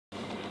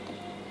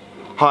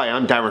Hi,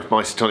 I'm Darren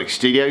from Isotonic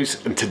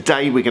Studios, and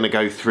today we're going to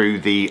go through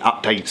the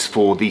updates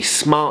for the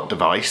smart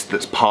device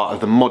that's part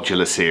of the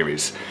Modular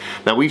Series.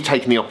 Now, we've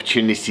taken the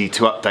opportunity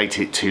to update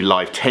it to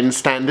Live 10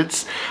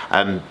 standards.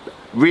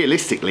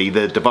 Realistically,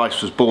 the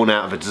device was born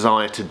out of a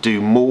desire to do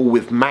more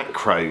with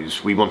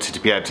macros. We wanted to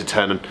be able to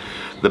turn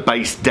the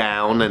bass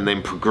down and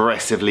then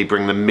progressively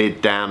bring the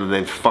mid down and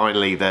then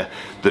finally the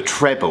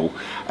treble.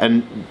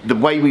 And the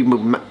way we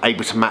were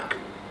able to map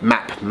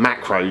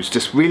macros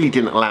just really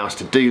didn't allow us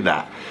to do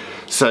that.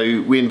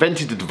 So we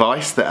invented a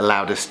device that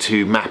allowed us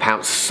to map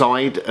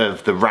outside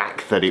of the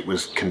rack that it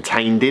was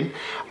contained in.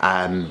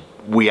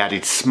 We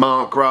added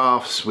smart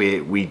graphs,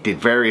 we did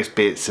various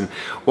bits, and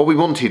what we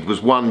wanted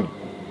was one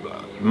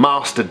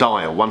master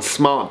dial, one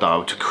smart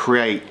dial to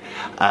create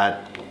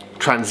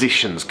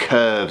transitions,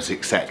 curves,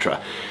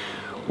 etc.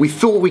 We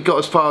thought we got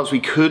as far as we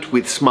could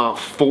with Smart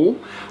 4,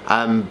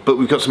 but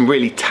we've got some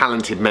really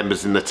talented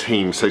members in the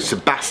team. So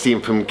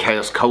Sebastian from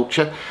Chaos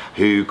Culture,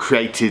 who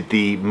created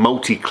the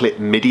multi-clip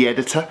MIDI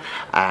editor,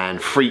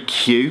 and Freak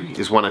Q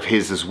is one of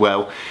his as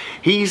well.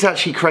 He's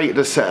actually created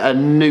us a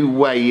new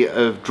way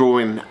of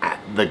drawing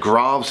the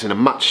graphs in a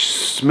much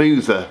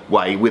smoother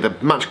way with a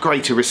much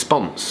greater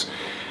response.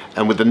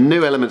 And with the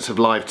new elements of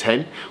Live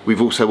 10,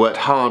 we've also worked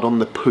hard on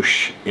the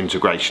push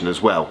integration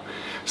as well.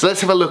 So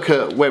let's have a look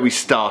at where we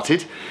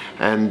started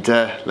and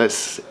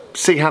let's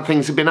see how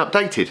things have been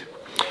updated.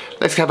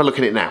 Let's have a look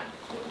at it now.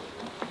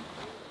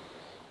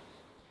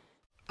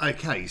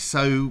 Okay,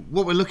 so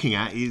what we're looking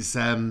at is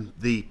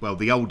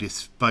the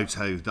oldest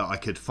photo that I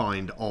could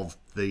find of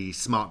the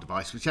smart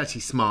device, which is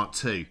actually Smart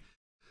 2.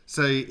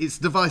 So it's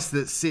a device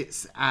that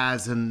sits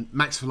as a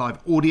Max for Live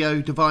audio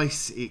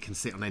device. It can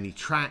sit on any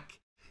track.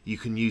 You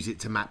can use it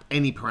to map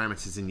any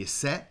parameters in your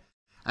set.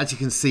 As you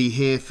can see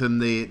here from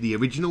the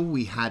original,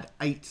 we had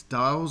 8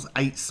 dials,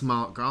 8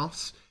 smart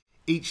graphs.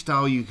 Each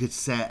dial you could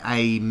set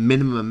a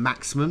minimum and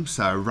maximum,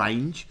 so a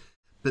range.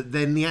 But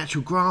then the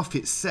actual graph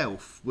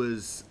itself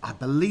was, I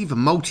believe, a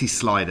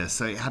multi-slider.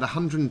 So it had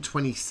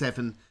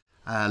 127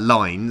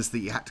 lines that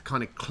you had to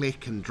kind of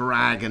click and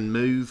drag and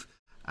move.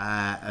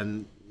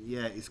 And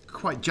yeah, it's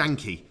quite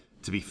janky,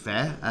 to be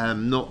fair.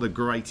 Not the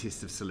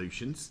greatest of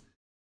solutions.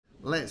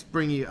 Let's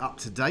bring you up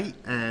to date,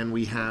 and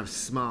we have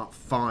Smart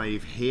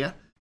 5 here.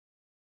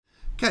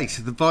 Okay,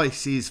 so the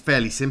device is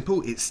fairly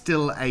simple. It's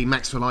still a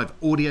Max for Live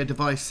audio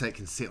device, so it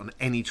can sit on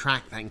any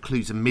track. That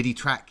includes a MIDI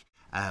track,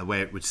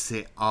 where it would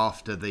sit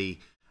after the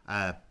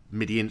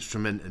MIDI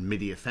instrument and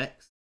MIDI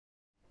effects.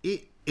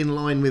 It, in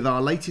line with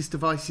our latest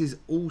devices,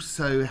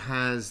 also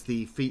has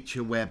the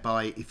feature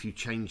whereby if you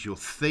change your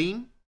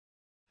theme,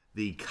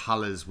 the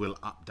colours will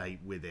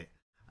update with it.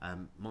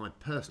 My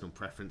personal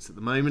preference at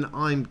the moment,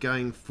 I'm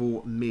going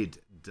for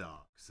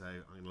mid-dark, so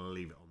I'm going to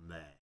leave it on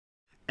there.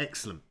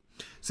 Excellent.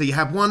 So you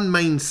have one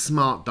main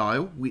smart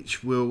dial,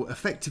 which will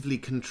effectively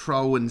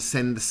control and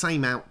send the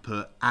same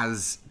output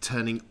as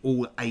turning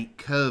all 8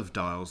 curve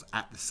dials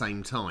at the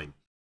same time.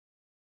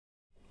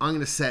 I'm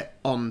going to set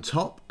on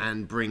top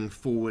and bring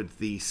forward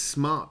the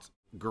smart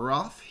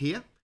graph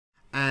here,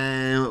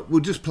 and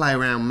we'll just play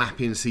around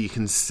mapping so you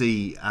can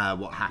see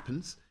what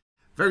happens.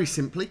 Very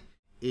simply,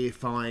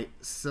 if I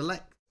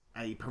select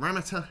a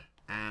parameter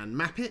and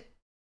map it,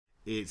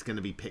 it's going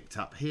to be picked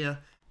up here,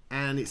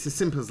 and it's as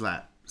simple as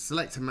that.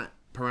 Select a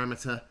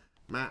parameter,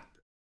 map,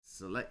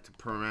 select a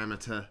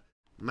parameter,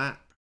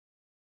 map,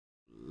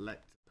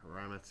 select a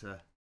parameter,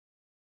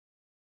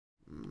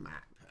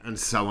 map, and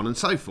so on and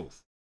so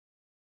forth.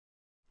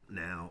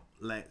 Now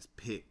let's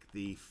pick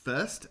the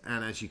first,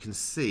 and as you can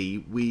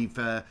see, we've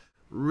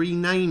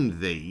renamed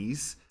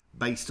these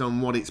based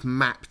on what it's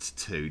mapped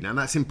to. Now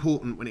that's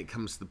important when it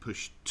comes to the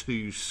push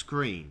to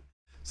screen.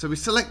 So we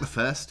select the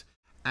first,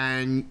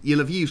 and you'll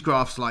have used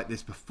graphs like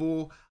this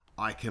before.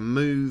 I can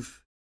move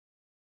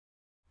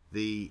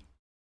the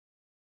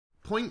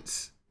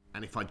points,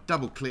 and if I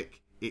double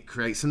click, it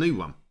creates a new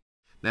one.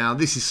 Now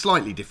this is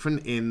slightly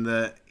different in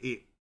that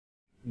it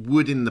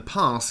would in the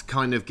past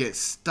kind of get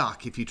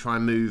stuck if you try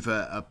and move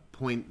a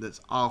point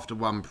that's after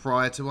one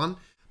prior to one,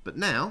 but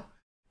now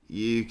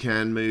you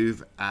can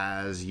move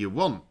as you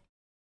want.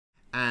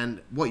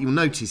 And what you'll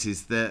notice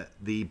is that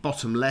the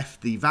bottom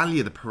left, the value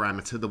of the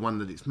parameter, the one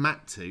that it's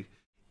mapped to,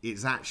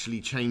 it's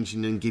actually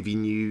changing and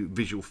giving you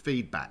visual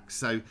feedback.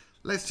 So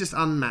let's just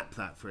unmap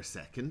that for a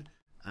second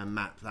and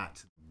map that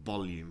to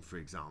volume, for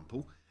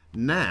example.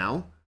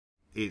 Now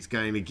it's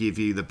going to give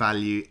you the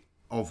value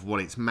of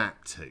what it's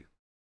mapped to.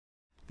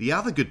 The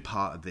other good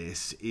part of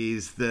this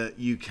is that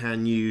you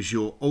can use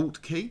your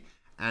Alt key,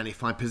 and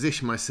if I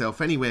position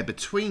myself anywhere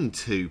between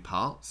 2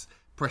 parts,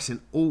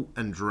 pressing Alt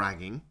and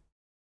dragging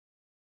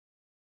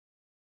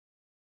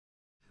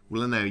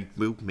will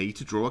enable me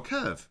to draw a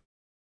curve.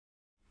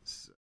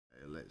 So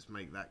let's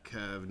make that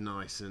curve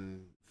nice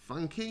and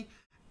funky.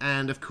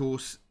 And of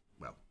course,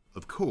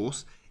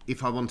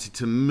 if I wanted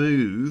to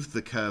move,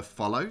 the curve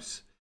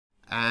follows,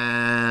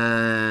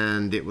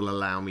 and it will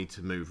allow me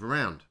to move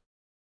around.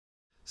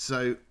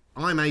 So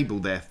I'm able,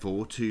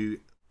 therefore, to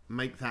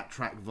make that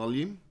track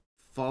volume,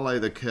 follow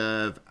the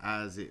curve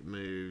as it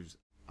moves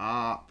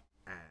up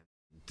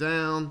and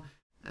down,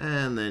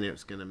 and then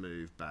it's going to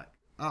move back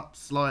up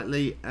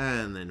slightly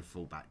and then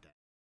fall back down.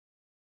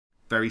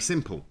 Very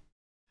simple.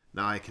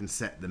 Now I can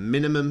set the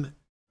minimum,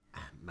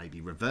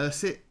 maybe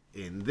reverse it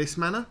in this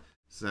manner,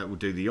 so it will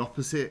do the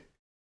opposite,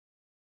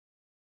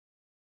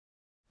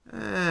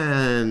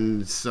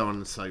 and so on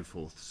and so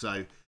forth.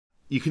 So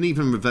you can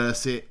even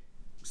reverse it,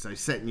 so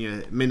setting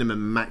your minimum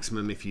and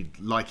maximum if you'd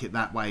like it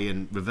that way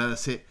and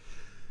reverse it.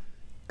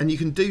 And you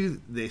can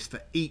do this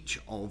for each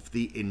of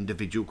the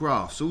individual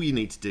graphs. All you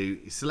need to do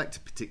is select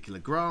a particular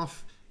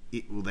graph.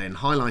 It will then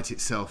highlight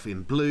itself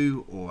in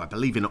blue, or I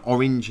believe in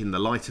orange in the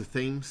lighter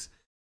themes.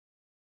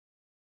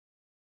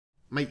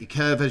 Make your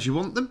curve as you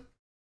want them,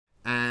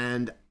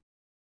 and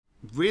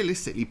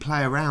realistically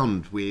play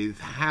around with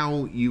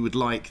how you would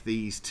like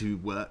these to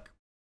work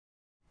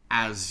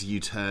as you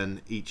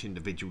turn each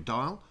individual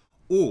dial,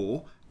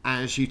 or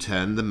as you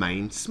turn the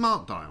main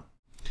smart dial.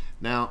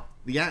 Now,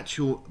 the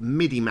actual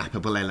MIDI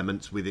mappable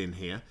elements within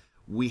here,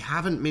 we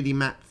haven't MIDI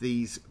mapped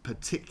these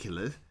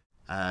particular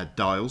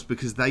dials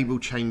because they will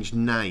change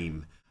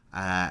name,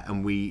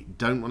 and we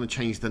don't want to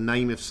change the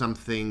name of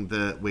something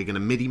that we're going to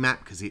MIDI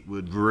map because it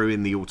would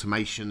ruin the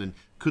automation and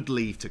could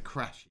lead to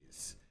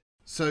crashes.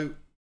 So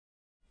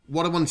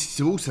what I wanted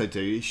to also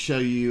do is show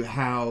you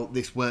how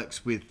this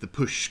works with the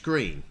push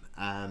screen.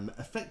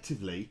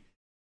 Effectively,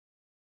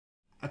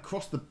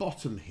 across the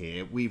bottom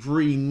here, we've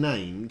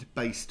renamed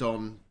based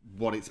on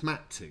what it's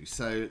mapped to.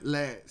 So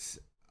let's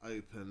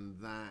open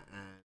that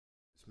and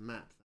let's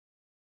map that.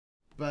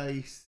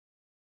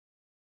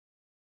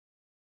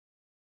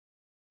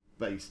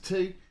 Base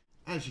 2.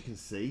 As you can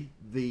see,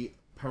 the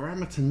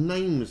parameter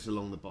names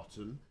along the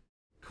bottom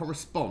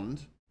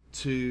correspond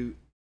to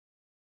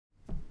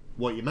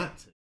what you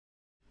mapped to.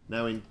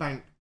 Now in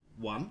bank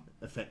 1,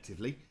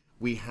 effectively,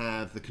 we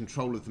have the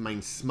control of the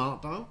main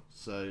smart dial.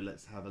 So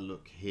let's have a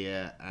look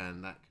here,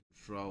 and that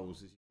controls,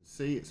 as you can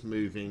see, it's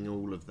moving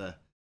all of the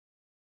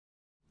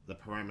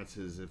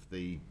parameters of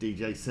the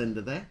DJ sender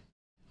there.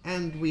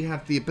 And we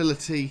have the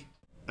ability,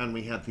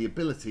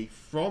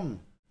 from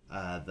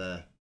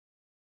the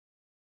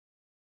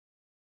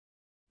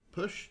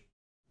push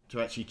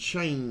to actually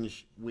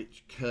change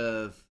which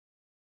curve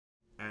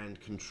and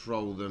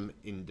control them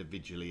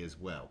individually as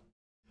well.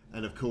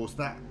 And of course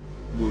that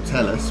will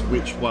tell us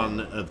which one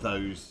of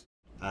those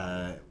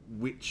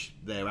which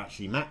they're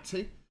actually mapped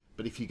to.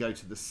 But if you go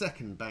to the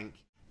second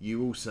bank,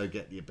 you also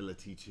get the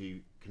ability to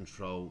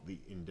control the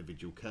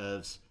individual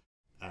curves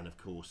and of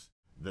course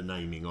the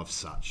naming of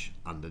such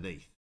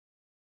underneath.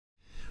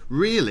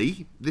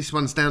 Really, this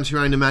one's down to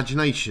your own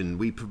imagination.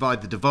 We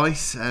provide the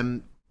device,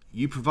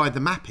 you provide the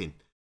mapping.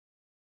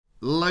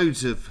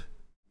 Loads of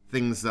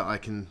things that I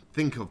can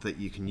think of that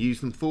you can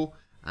use them for.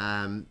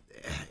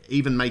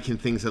 Even making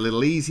things a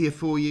little easier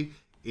for you.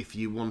 If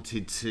you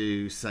wanted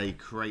to, say,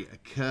 create a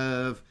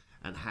curve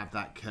and have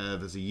that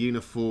curve as a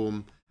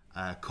uniform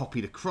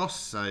copied across.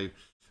 So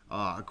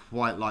I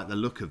quite like the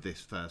look of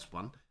this first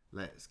one.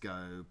 Let's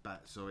go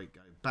back, go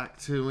back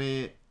to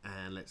it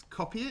and let's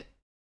copy it.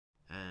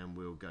 And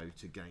we'll go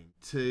to game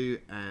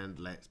 2 and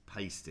let's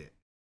paste it.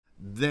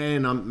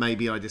 Then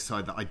maybe I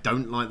decide that I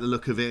don't like the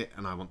look of it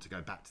and I want to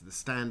go back to the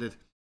standard.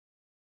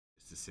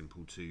 It's as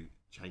simple to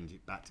change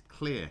it back to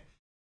clear.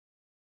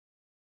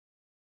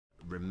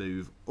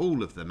 Remove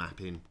all of the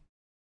mapping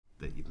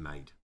that you've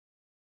made.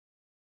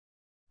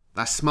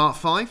 That's Smart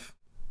 5,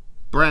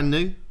 brand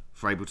new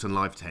for Ableton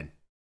Live 10.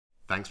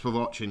 Thanks for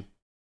watching.